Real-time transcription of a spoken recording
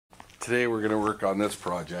Today we're going to work on this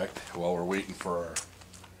project while we're waiting for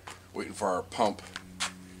our pump.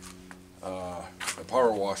 I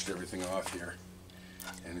power washed everything off here,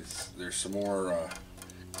 and there's some more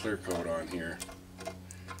clear coat on here.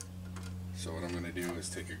 So what I'm going to do is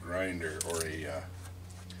take a grinder or a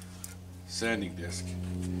sanding disc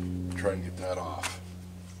and try and get that off.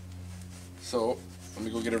 So let me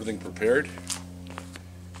go get everything prepared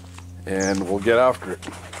and we'll get after it.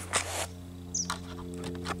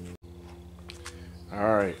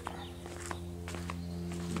 Alright,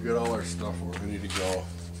 we've got all our stuff where we need to go.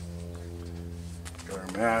 Got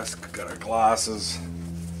our mask, got our glasses,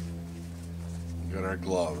 got our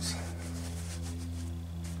gloves.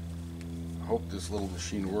 I hope this little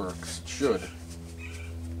machine works. It should.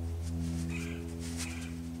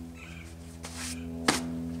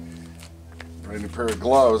 Brand new pair of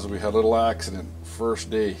gloves. We had a little accident first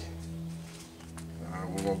day.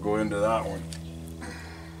 We won't go into that one.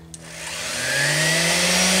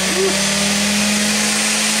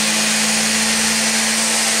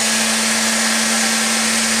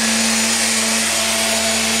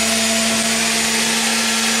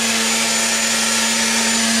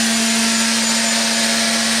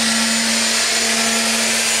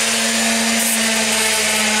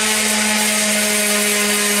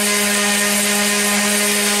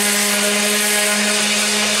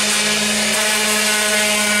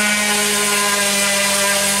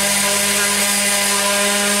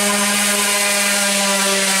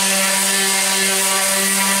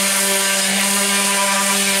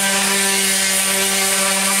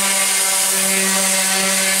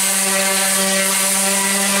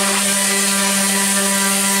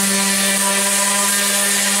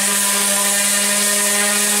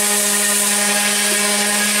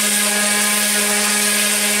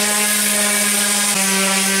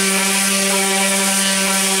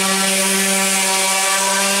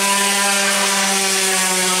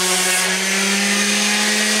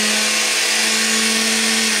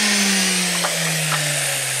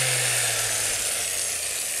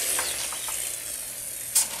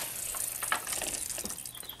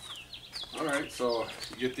 Alright, so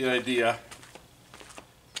you get the idea.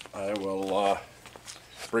 I will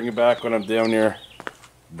bring it back when I'm down here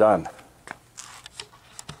done.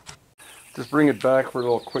 Just bring it back for a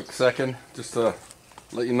little quick second, just to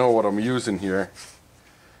let you know what I'm using here.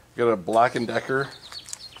 Got a Black & Decker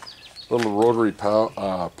little rotary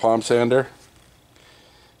palm sander,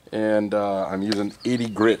 and I'm using 80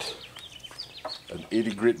 grit, an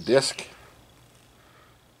 80 grit disc.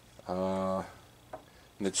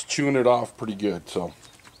 And it's chewing it off pretty good, so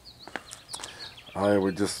I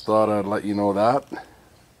would just thought I'd let you know that,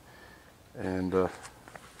 and we'll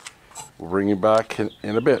bring you back in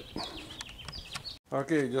a bit.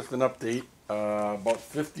 Okay, just an update. About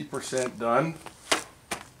 50% done,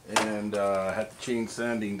 and I had to change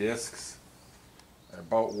sanding discs. I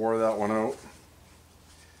about wore that one out,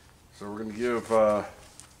 so we're going to give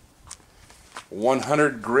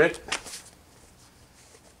 100 grit.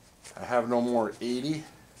 I have no more 80,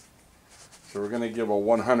 so we're going to give a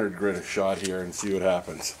 100 grit a shot here and see what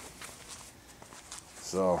happens.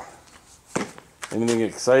 So, anything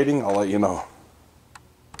exciting, I'll let you know.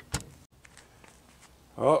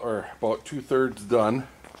 Well, we're about 2/3 done.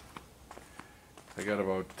 I got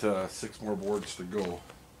about 6 more boards to go.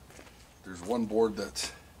 There's one board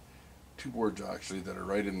two boards actually, that are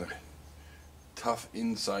right in the tough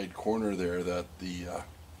inside corner there that the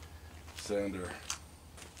sander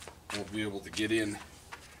won't be able to get in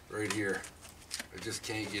right here. I just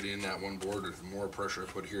can't get in that one board. The more pressure I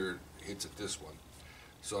put here, it hits at this one.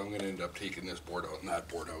 So I'm going to end up taking this board out and that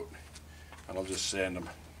board out, and I'll just sand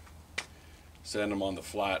them on the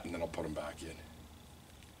flat, and then I'll put them back in.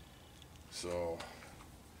 So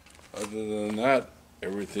other than that,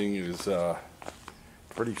 everything is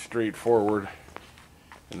pretty straightforward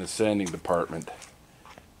in the sanding department.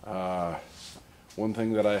 One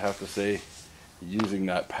thing that I have to say, using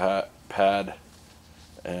that pad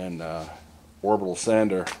and orbital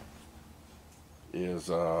sander is,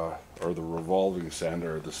 or the revolving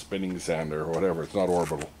sander, or the spinning sander, or whatever. It's not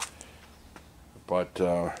orbital, but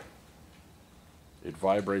it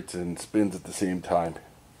vibrates and spins at the same time,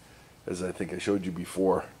 as I think I showed you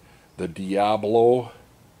before. The Diablo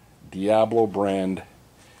brand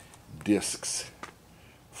discs,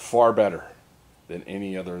 far better than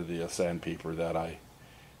any other of the sandpaper that I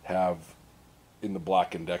have in the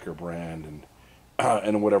Black & Decker brand,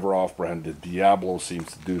 and whatever off-brand. The Diablo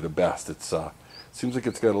seems to do the best. It's seems like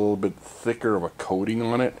it's got a little bit thicker of a coating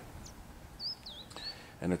on it,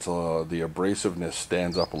 and it's the abrasiveness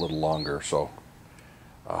stands up a little longer. So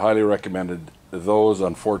I highly recommended those.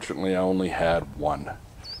 Unfortunately, I only had one,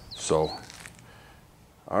 So,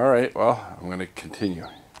 all right, well, I'm going to continue.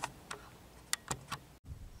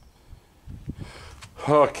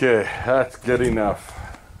 Okay, that's good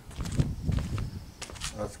enough.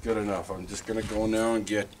 That's good enough. I'm just going to go now and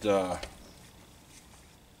get a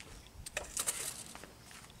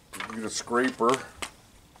scraper.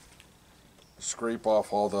 Scrape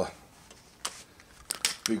off all the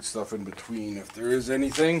big stuff in between if there is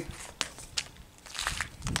anything.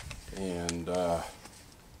 And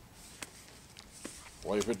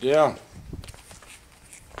wipe it down.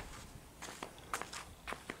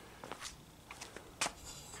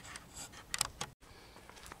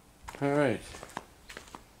 All right.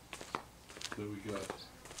 So we got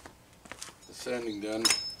the sanding done.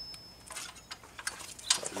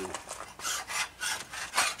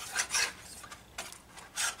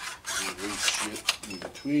 Loose shit in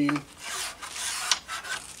between.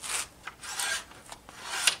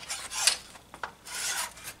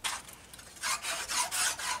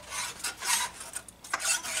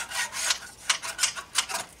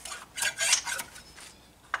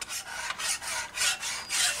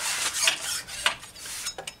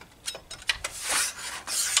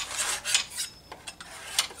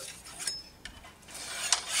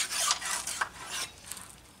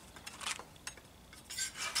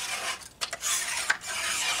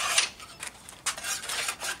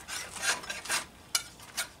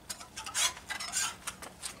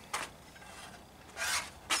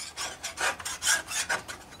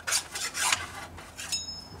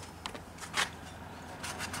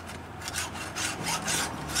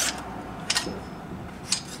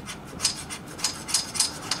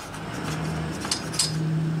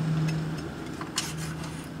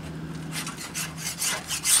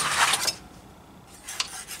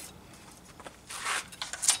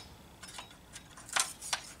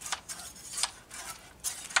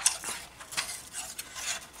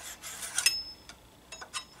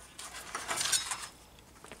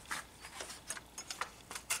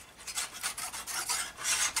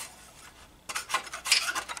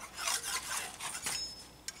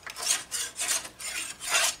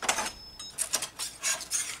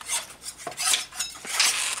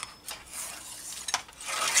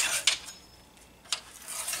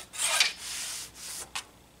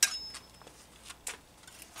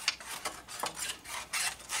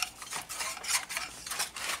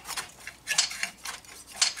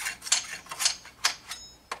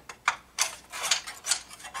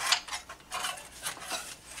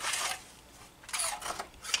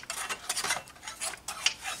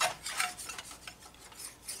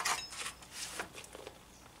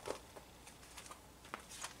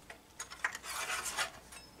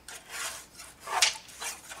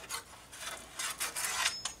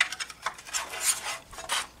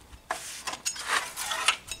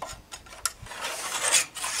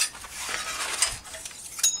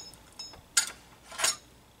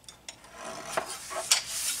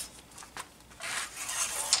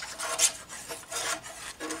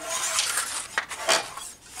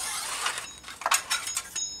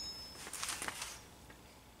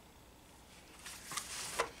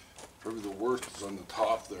 Probably the worst is on the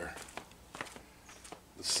top there.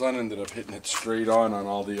 The sun ended up hitting it straight on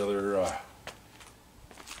all the other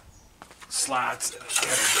slats, and it kind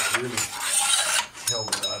of just really held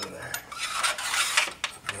it out of there.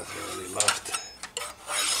 Nothing really left.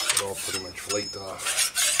 It all pretty much flaked off.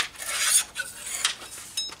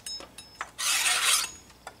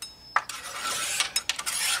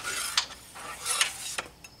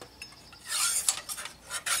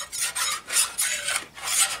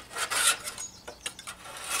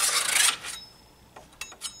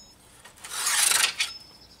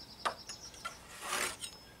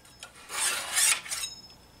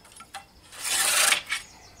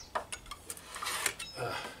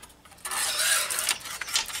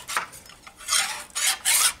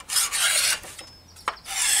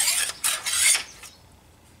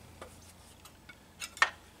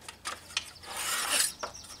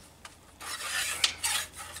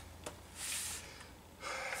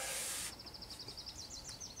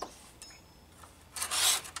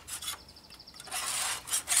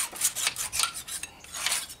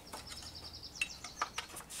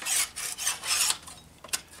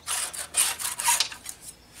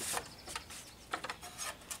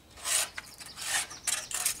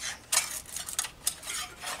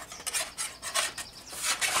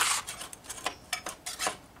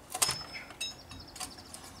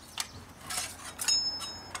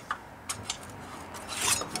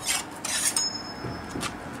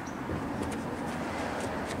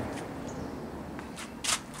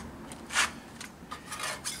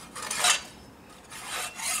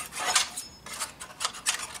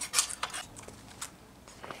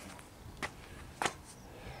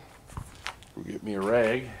 Get me a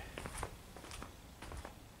rag.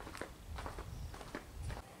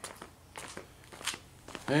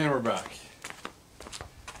 And we're back.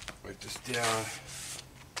 Wipe this down.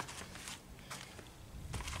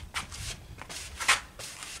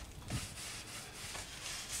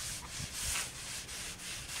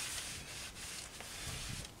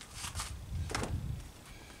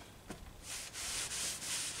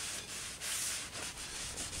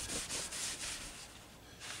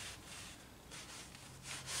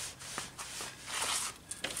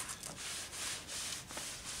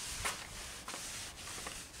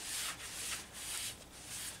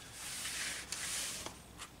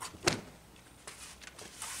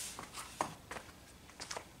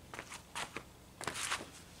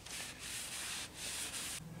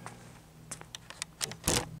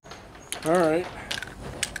 Alright,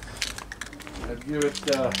 I'd give it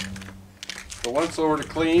the once over to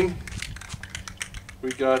clean.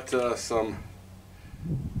 We got some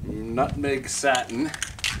nutmeg satin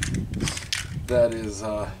that is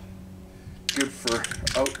good for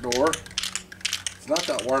outdoor. It's not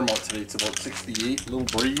that warm out today, it's about 68, little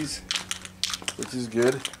breeze, which is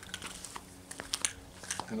good.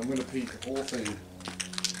 And I'm going to paint the whole thing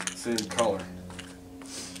the same color.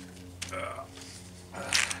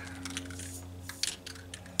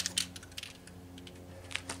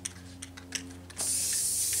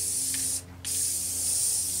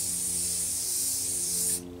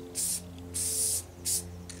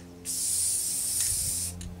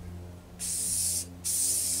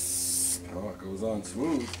 Oh, it goes on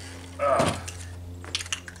smooth. It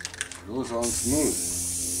goes on smooth.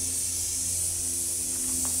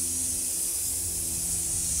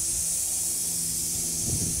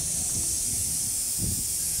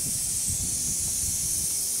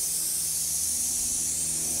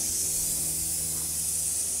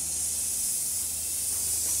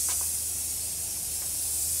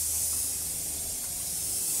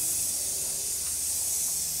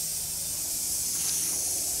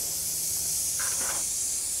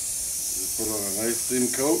 Put on a nice thin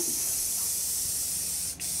coat.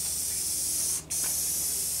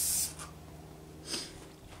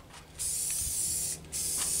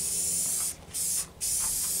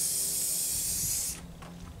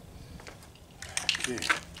 Okay,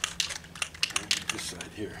 this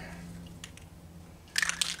side here.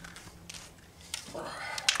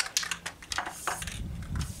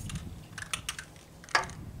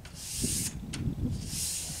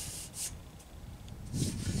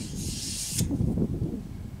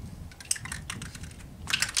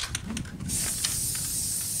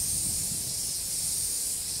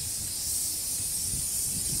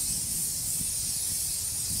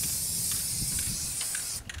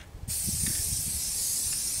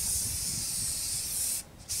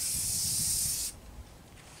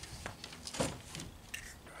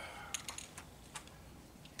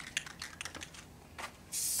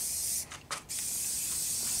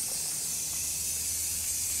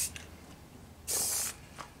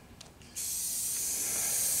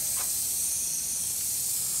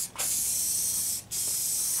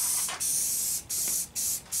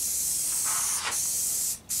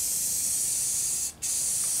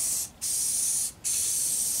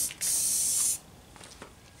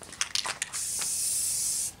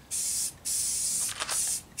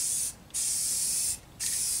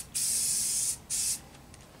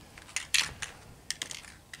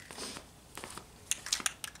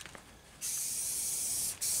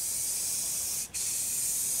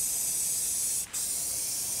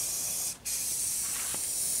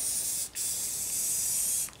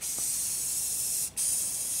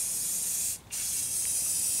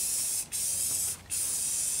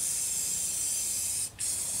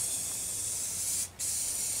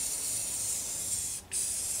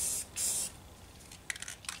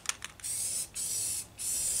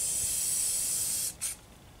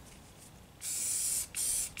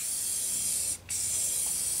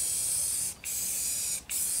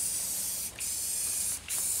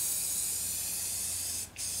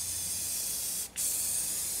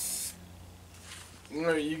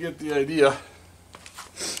 Alright, you get the idea.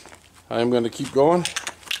 I'm going to keep going.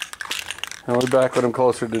 I'll be back when I'm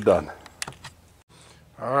closer to done.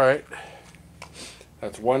 Alright,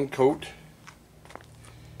 that's one coat.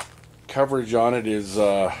 Coverage on it is,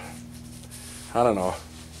 I don't know,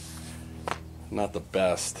 not the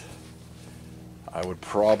best. I would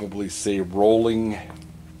probably say rolling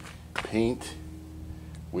paint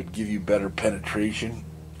would give you better penetration,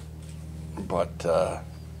 but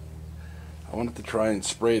I wanted to try and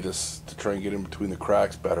spray this to try and get in between the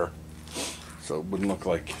cracks better, so it wouldn't look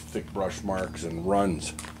like thick brush marks and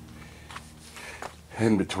runs.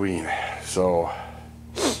 in between. So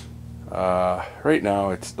right now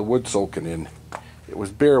it's the wood soaking in. It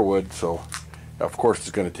was bare wood, so of course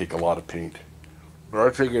it's going to take a lot of paint. But I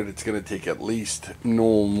figured it's going to take at least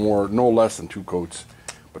no less than 2 coats,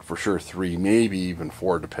 but for sure 3, maybe even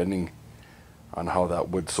 4, depending on how that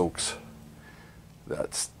wood soaks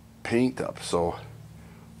that paint up. So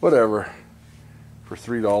whatever, for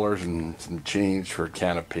 $3 and some change for a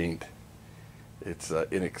can of paint, it's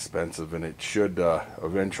inexpensive, and it should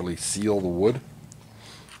eventually seal the wood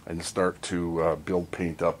and start to build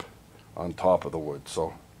paint up on top of the wood.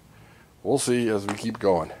 So we'll see as we keep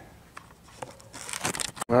going.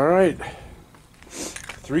 All right,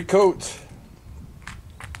 3 coats.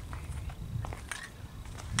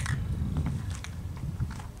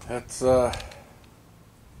 That's no,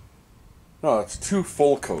 it's 2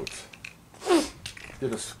 full coats.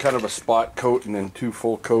 Did a kind of a spot coat and then 2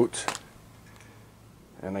 full coats,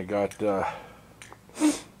 and I got about a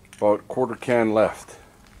 1/4 can left.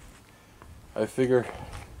 I figure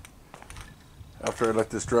after I let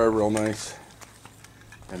this dry real nice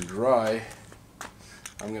and dry,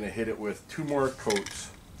 I'm gonna hit it with 2 more coats,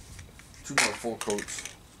 2 more full coats,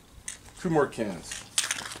 2 more cans.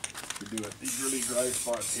 We do it these really dry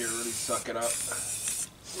spots here, really suck it up.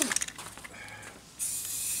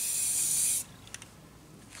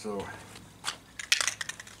 So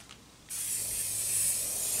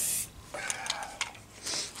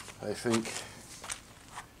I think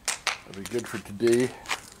that'll be good for today.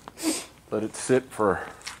 Let it sit for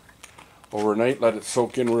overnight, let it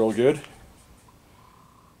soak in real good,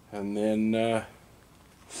 and then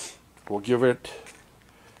we'll give it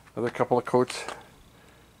another couple of coats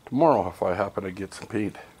tomorrow if I happen to get some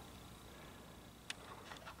paint.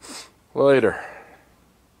 Later.